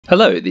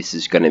Hello, this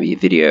is going to be a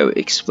video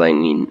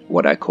explaining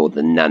what I call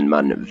the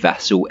Nanman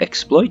Vassal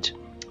exploit,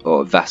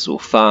 or Vassal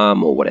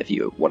Farm, or whatever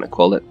you want to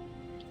call it.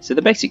 So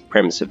the basic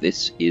premise of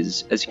this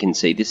is, as you can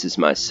see, this is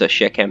my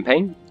Sachet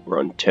campaign. We're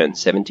on turn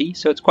 70,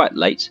 so it's quite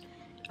late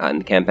in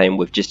the campaign.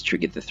 We've just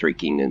triggered the Three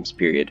Kingdoms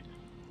period,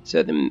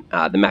 so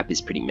the map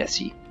is pretty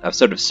messy. I've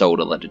sort of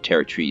sold a lot of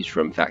territories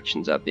from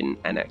factions I've been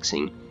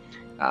annexing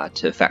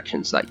to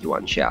factions like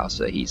Yuan Shao,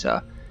 so he's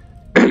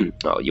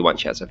oh, Yuan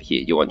Shao's over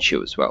here, Yuan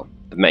Shu as well.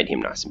 I've made him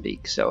nice and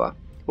big, so I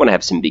want to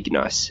have some big,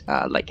 nice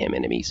late game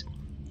enemies.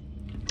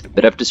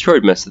 But I've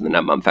destroyed most of the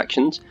Nanman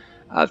factions.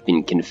 I've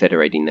been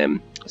confederating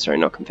them, sorry,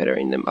 not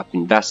confederating them, I've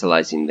been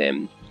vassalizing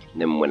them, and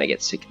then when I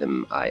get sick of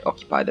them, I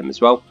occupy them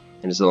as well.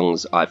 And as long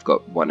as I've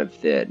got one of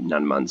the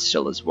Nanman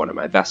still as one of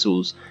my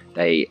vassals,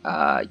 they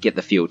get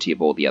the fealty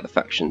of all the other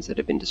factions that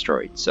have been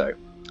destroyed. So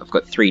I've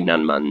got 3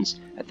 Nanmans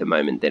at the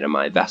moment that are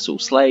my vassal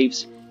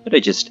slaves, that I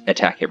just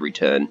attack every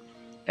turn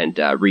and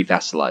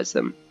revassalize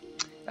them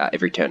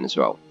every turn as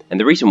well. And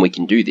the reason we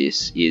can do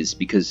this is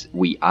because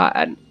we are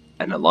at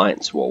an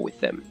alliance war with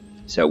them.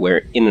 So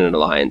we're in an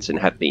alliance and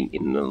have been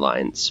in an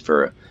alliance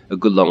for a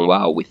good long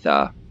while with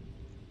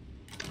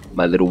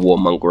my little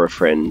warmonger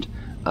friend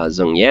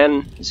Zhong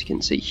Yan, as you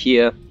can see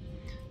here.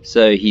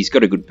 So he's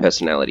got a good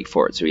personality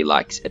for it, so he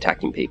likes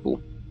attacking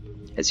people.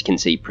 As you can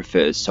see, he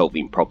prefers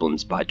solving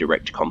problems by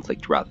direct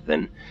conflict rather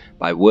than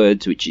by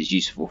words, which is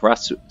useful for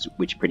us,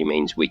 which pretty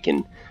means we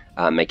can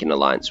make an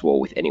alliance war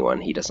with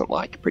anyone he doesn't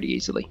like pretty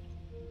easily.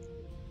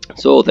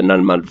 So all the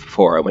Nanman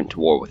before I went to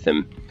war with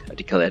them, I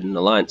declared an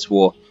alliance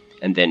war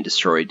and then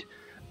destroyed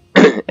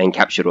and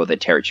captured all their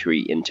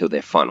territory until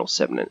their final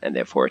settlement, and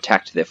therefore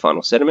attacked their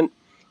final settlement,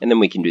 and then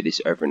we can do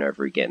this over and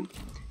over again.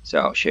 So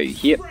I'll show you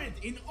here.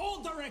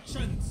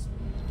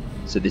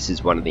 So this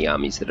is one of the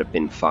armies that have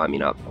been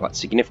farming up quite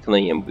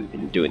significantly, and we've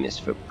been doing this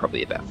for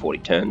probably about 40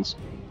 turns.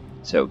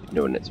 So we've been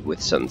doing it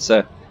with Sun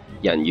Ce,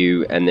 Yan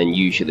Yu, and then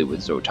usually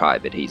with Zhou Tai,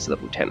 but he's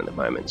level 10 at the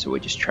moment, so we're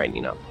just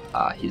training up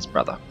his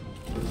brother.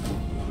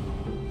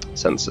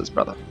 Sun Ce's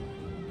brother.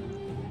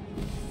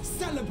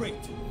 Celebrate.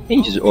 You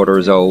can just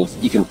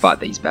auto-resolve. You can fight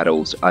these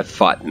battles. I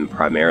fight them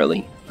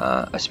primarily,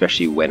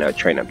 especially when I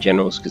train up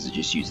generals, because I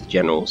just use the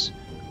generals.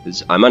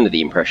 Because I'm under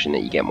the impression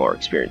that you get more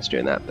experience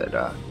doing that,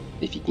 but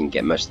if you can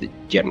get most of the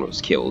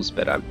generals' kills,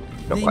 but I'm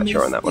not quite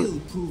sure on that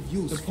one.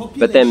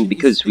 But then,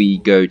 because we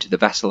go to the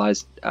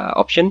vassalized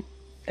option,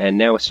 and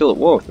now we're still at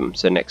war with them,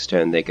 so next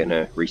turn they're going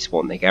to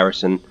respawn their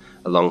garrison.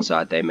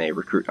 Alongside, they may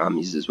recruit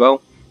armies as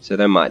well, so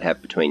they might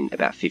have between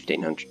about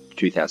 1,500 to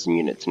 2,000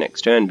 units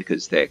next turn,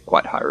 because they're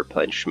quite high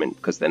replenishment,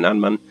 because they're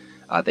Nanman.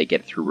 They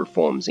get it through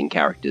reforms in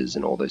characters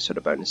and all those sort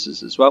of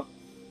bonuses as well.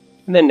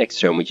 And then next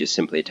turn we just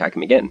simply attack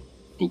them again.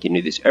 You can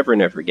do this over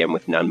and over again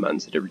with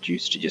Nanmans that are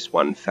reduced to just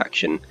one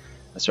faction,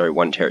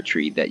 one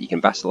territory that you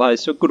can vassalize,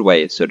 so a good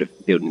way of sort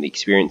of building the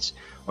experience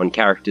on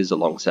characters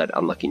alongside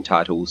unlocking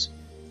titles,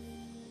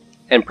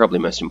 and probably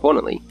most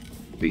importantly,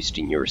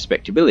 boosting your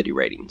respectability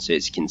rating. So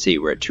as you can see,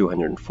 we're at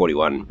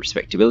 241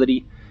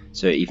 respectability,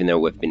 so even though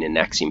we've been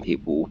annexing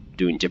people,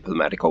 doing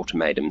diplomatic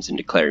ultimatums and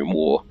declaring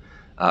war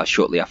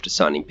shortly after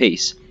signing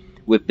peace,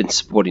 we've been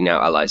supporting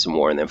our allies in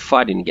war and then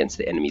fighting against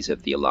the enemies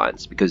of the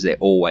alliance, because they're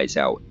always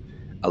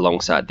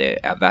alongside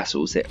our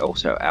vassals, they're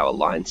also our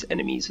alliance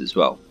enemies as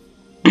well.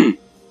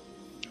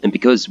 And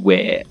because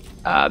we're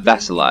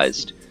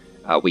vassalized,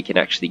 we can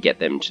actually get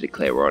them to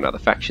declare war on other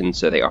factions,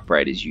 so they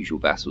operate as usual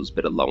vassals,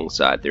 but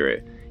alongside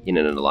they're in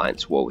an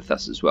alliance war with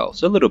us as well.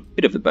 So a little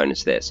bit of a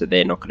bonus there. So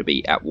they're not going to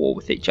be at war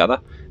with each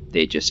other,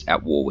 they're just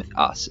at war with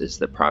us as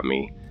the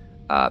primary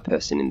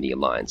person in the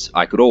alliance.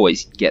 I could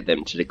always get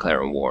them to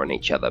declare a war on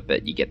each other,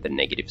 but you get the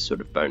negative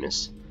sort of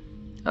bonus.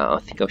 I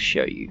think I'll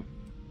show you.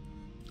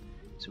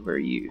 So where are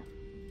you?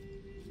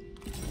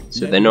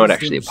 So they're not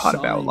actually a part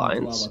of our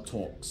alliance,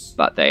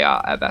 but they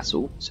are our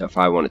vassal. So if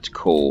I wanted to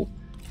call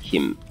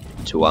him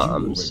to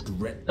arms,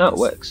 oh, it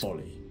works. Oh,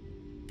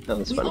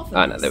 that's funny.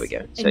 Oh no, there we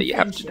go. So you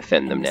have to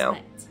defend them now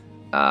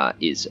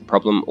is a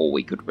problem, or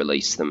we could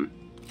release them.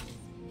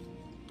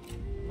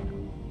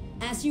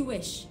 As you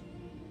wish.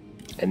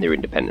 And they're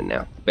independent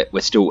now, but we're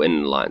still in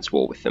an alliance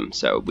war with them,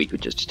 so we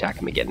could just attack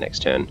them again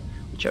next turn,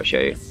 which I'll show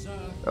you.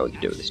 Oh, we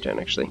could do it this turn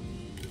actually.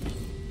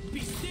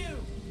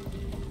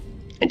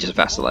 And just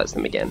vassalize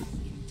them again.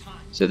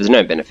 So there's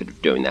no benefit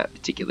of doing that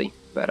particularly,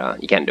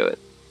 but you can do it.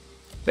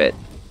 But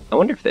I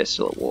wonder if they're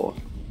still at war.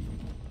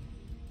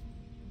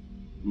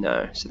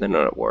 No, so they're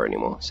not at war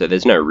anymore. So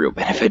there's no real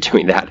benefit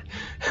doing that.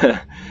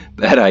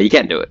 But you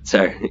can do it,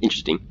 so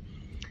interesting.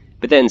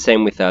 But then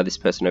same with this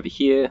person over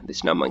here,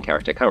 this Nanman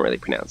character. I can't really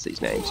pronounce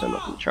these names, so I'm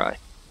not going to try.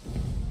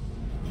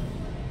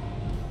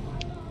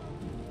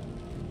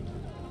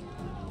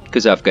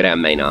 Because I've got our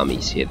main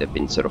armies here, they've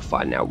been sort of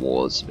fighting our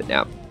wars, but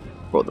now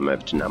brought them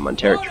over to Nanman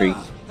territory.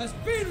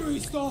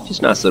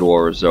 Just nice little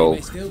war resolve,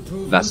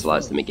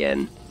 vassalize them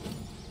again,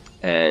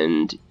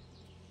 and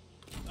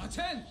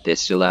they're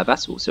still our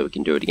vassals, so we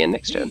can do it again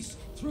next turn.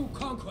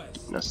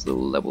 Nice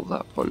little level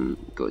up on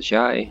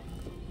Gojai.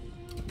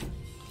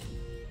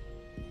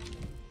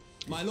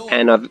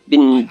 And I've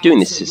been doing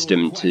this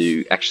system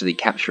to actually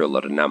capture a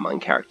lot of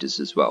Nanman characters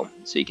as well.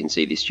 So you can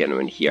see this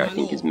gentleman here, I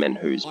think is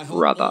Menhu's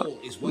brother,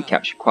 we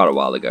captured quite a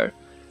while ago.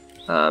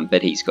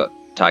 But he's got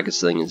Tiger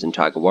Slingers and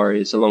Tiger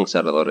Warriors,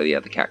 alongside a lot of the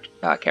other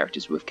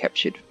characters we've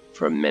captured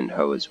from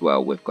Menho as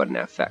well. We've got in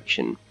our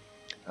faction.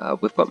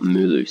 We've got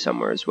Mulu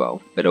somewhere as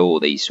well. But all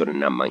these sort of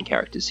Nanman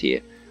characters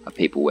here are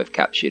people we've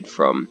captured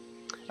from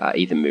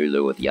either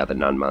Mulu or the other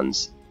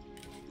Nanmans.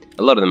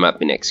 A lot of them I've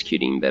been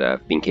executing, but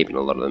I've been keeping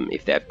a lot of them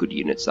if they have good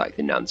units like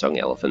the Nansong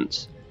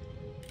Elephants.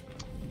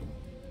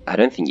 I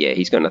don't think, yeah,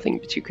 he's got nothing in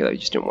particular, I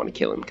just didn't want to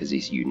kill him because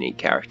he's a unique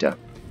character.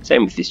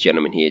 Same with this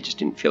gentleman here, just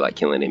didn't feel like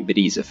killing him, but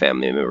he's a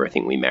family member, I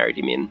think we married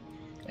him in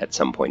at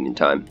some point in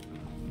time.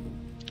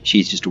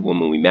 She's just a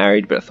woman we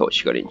married, but I thought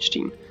she got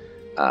interesting,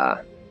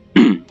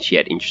 she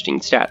had interesting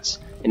stats,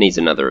 and he's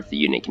another of the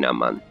unique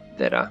Nanman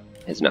that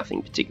has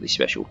nothing particularly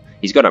special.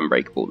 He's got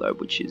Unbreakable though,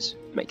 which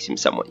makes him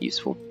somewhat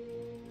useful.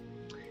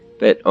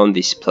 But on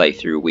this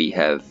playthrough we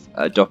have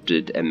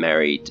adopted and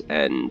married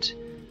and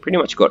pretty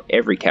much got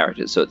every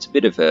character, so it's a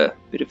bit of the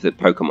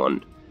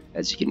Pokemon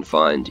as you can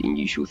find in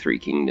usual Three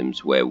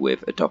Kingdoms, where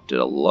we've adopted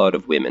a lot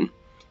of women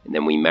and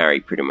then we marry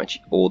pretty much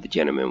all the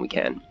gentlemen we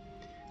can.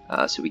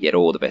 So we get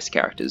all the best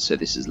characters. So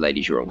this is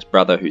Lady Zhurong's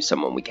brother, who's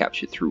someone we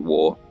captured through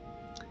war,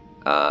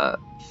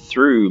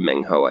 through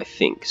Mengho I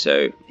think,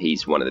 so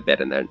he's one of the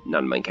better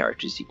Nanman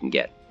characters you can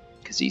get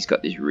because he's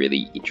got this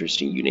really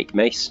interesting unique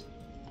mace.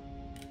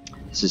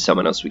 This is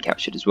someone else we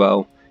captured as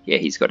well. Yeah,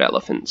 he's got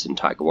elephants and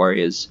tiger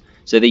warriors.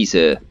 So these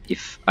are,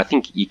 I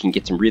think you can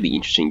get some really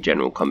interesting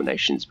general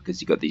combinations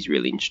because you've got these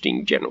really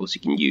interesting generals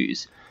you can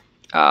use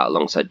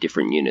alongside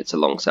different units,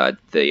 alongside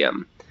the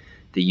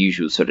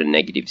usual sort of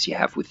negatives you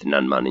have with the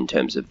Nanman in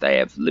terms of they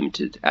have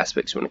limited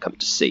aspects when it comes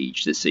to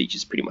siege. The siege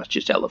is pretty much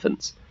just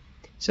elephants.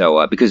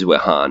 So because we're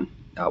Han,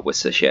 we're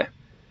Sashe,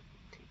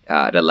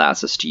 it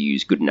allows us to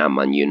use good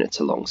Nanman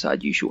units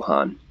alongside usual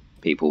Han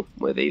people.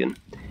 We've even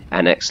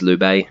annexed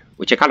Lubei,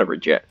 which I kind of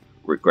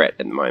regret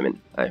at the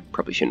moment. I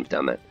probably shouldn't have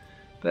done that,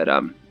 but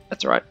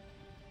that's alright.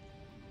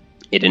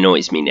 It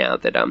annoys me now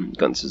that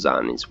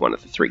Gonzazan is one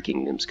of the Three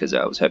Kingdoms because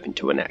I was hoping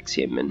to annex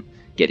him and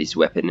get his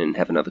weapon and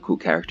have another cool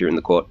character in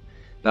the court.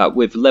 But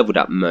we've leveled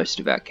up most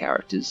of our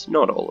characters,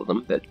 not all of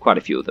them, but quite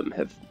a few of them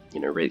have,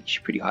 you know,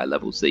 reached pretty high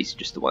levels. These are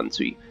just the ones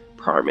we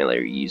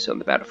primarily use on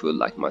the battlefield,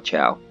 like Ma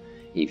Chao.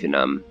 Even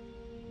Lu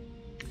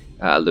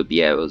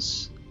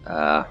Biao's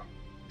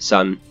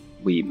son,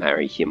 we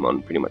marry him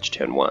on pretty much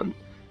turn 1.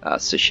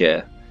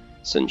 Sashe,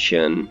 Sun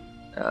Shen,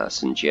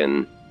 Sun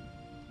Jian,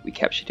 we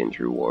captured him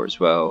through war as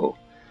well.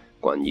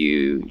 Guan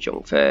Yu,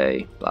 Zhong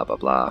Fei, blah blah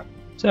blah.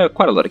 So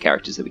quite a lot of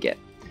characters that we get.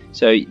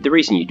 So the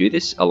reason you do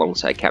this,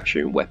 alongside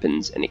capturing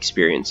weapons and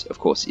experience, of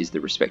course, is the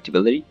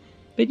respectability.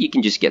 But you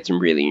can just get some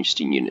really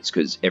interesting units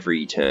because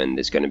every turn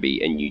there's going to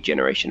be a new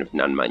generation of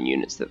Nanman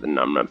units that the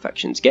Nanman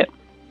factions get.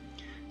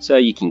 So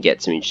you can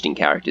get some interesting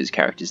characters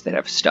that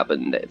have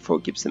stubborn, that therefore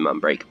gives them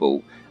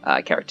unbreakable,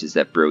 characters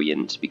that are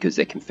brilliant because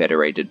they're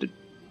confederated.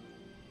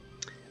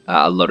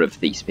 A lot of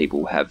these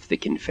people have the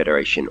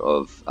confederation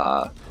of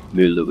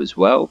Mulu as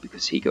well,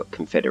 because he got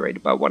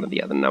confederated by one of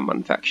the other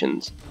Nanman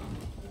factions.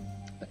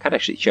 I can't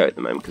actually show at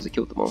the moment because I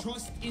killed them all.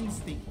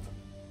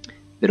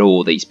 But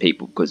all these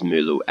people, because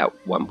Mulu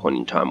at one point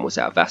in time was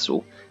our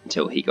vassal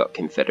until he got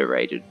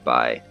confederated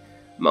by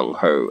Meng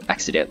Ho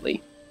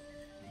accidentally.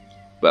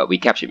 Well, we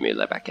captured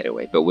Mulu back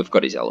anyway, but we've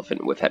got his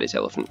elephant. We've had his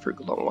elephant for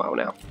a long while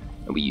now,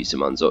 and we use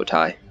him on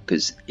Zhoutai.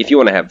 Because if you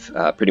want to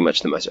have pretty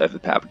much the most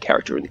overpowered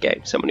character in the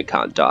game, someone who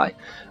can't die,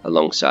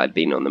 alongside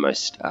being on the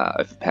most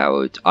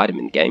overpowered item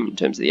in the game in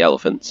terms of the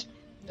elephants,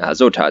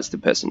 Zhoutai is the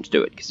person to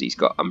do it, because he's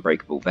got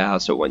unbreakable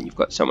vows, so when you've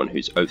got someone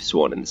who's oath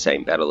sworn in the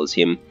same battle as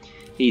him,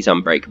 he's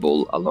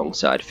unbreakable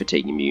alongside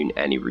fatigue immune,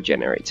 and he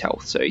regenerates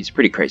health, so he's a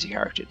pretty crazy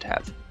character to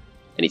have.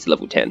 And he's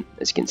level 10,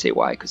 as you can see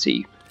why, because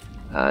he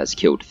has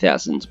killed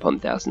thousands upon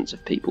thousands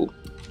of people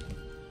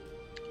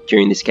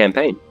during this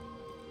campaign.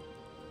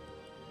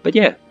 But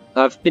yeah,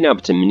 I've been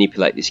able to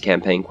manipulate this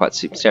campaign quite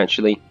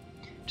substantially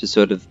to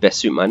sort of best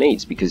suit my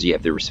needs, because you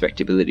have the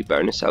respectability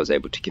bonus. I was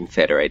able to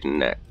confederate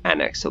and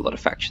annex a lot of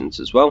factions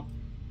as well,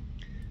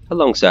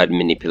 alongside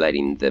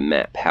manipulating the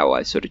map how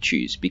I sort of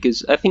choose,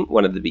 because I think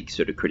one of the big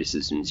sort of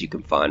criticisms you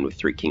can find with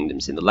Three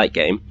Kingdoms in the late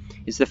game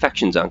is the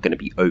factions aren't going to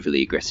be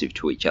overly aggressive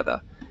to each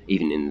other,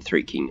 even in the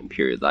Three Kingdom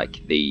period. Like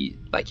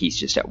he's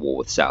just at war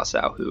with Cao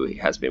Cao, who he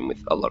has been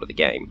with a lot of the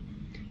game.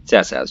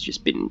 Cao Cao's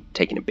just been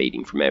taking a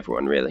beating from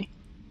everyone, really,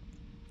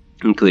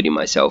 including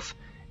myself,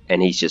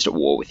 and he's just at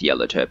war with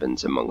Yellow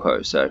Turbans and Meng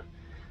Ho. So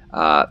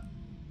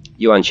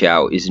Yuan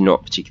Shao is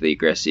not particularly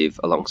aggressive,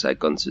 alongside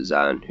Gonsu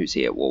Zhan, who's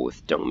here at war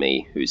with Dong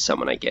Mi, who's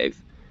someone I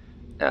gave.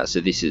 So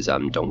this is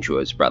Dong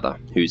Zhuo's brother,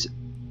 who's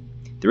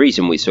the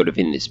reason we're sort of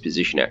in this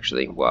position,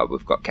 actually, while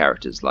we've got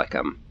characters like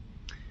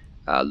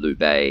Lu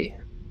Bu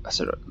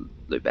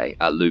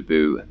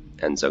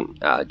and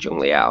Zhong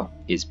Liao,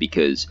 is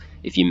because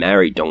if you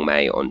marry Dong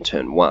Mei on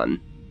turn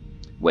 1,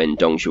 when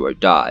Dong Zhuo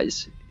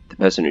dies, the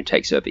person who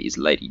takes over is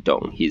Lady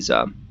Dong, his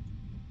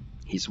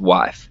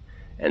wife,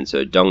 and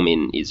so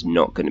Dongmin is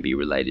not going to be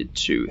related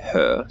to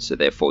her, so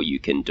therefore you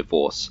can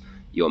divorce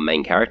your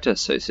main character.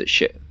 So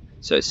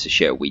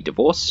Sashir we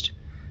divorced,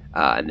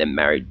 and then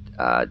married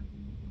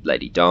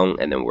Lady Dong,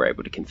 and then we're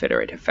able to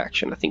confederate her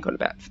faction, I think on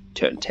about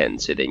turn 10,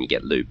 so then you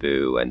get Lu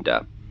Bu and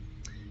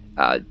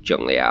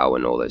Zheng Liao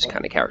and all those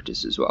kind of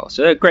characters as well.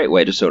 So a great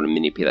way to sort of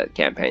manipulate the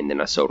campaign.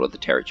 Then I sold all the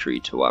territory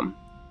to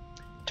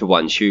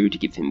Wan Shu to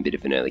give him a bit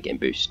of an early game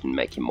boost and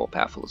make him more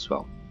powerful as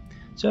well.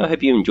 So I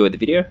hope you enjoyed the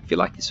video. If you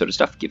like this sort of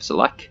stuff, give us a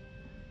like,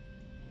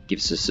 give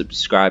us a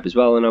subscribe as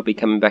well, and I'll be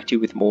coming back to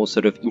you with more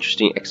sort of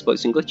interesting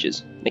exploits and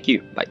glitches. Thank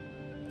you, bye.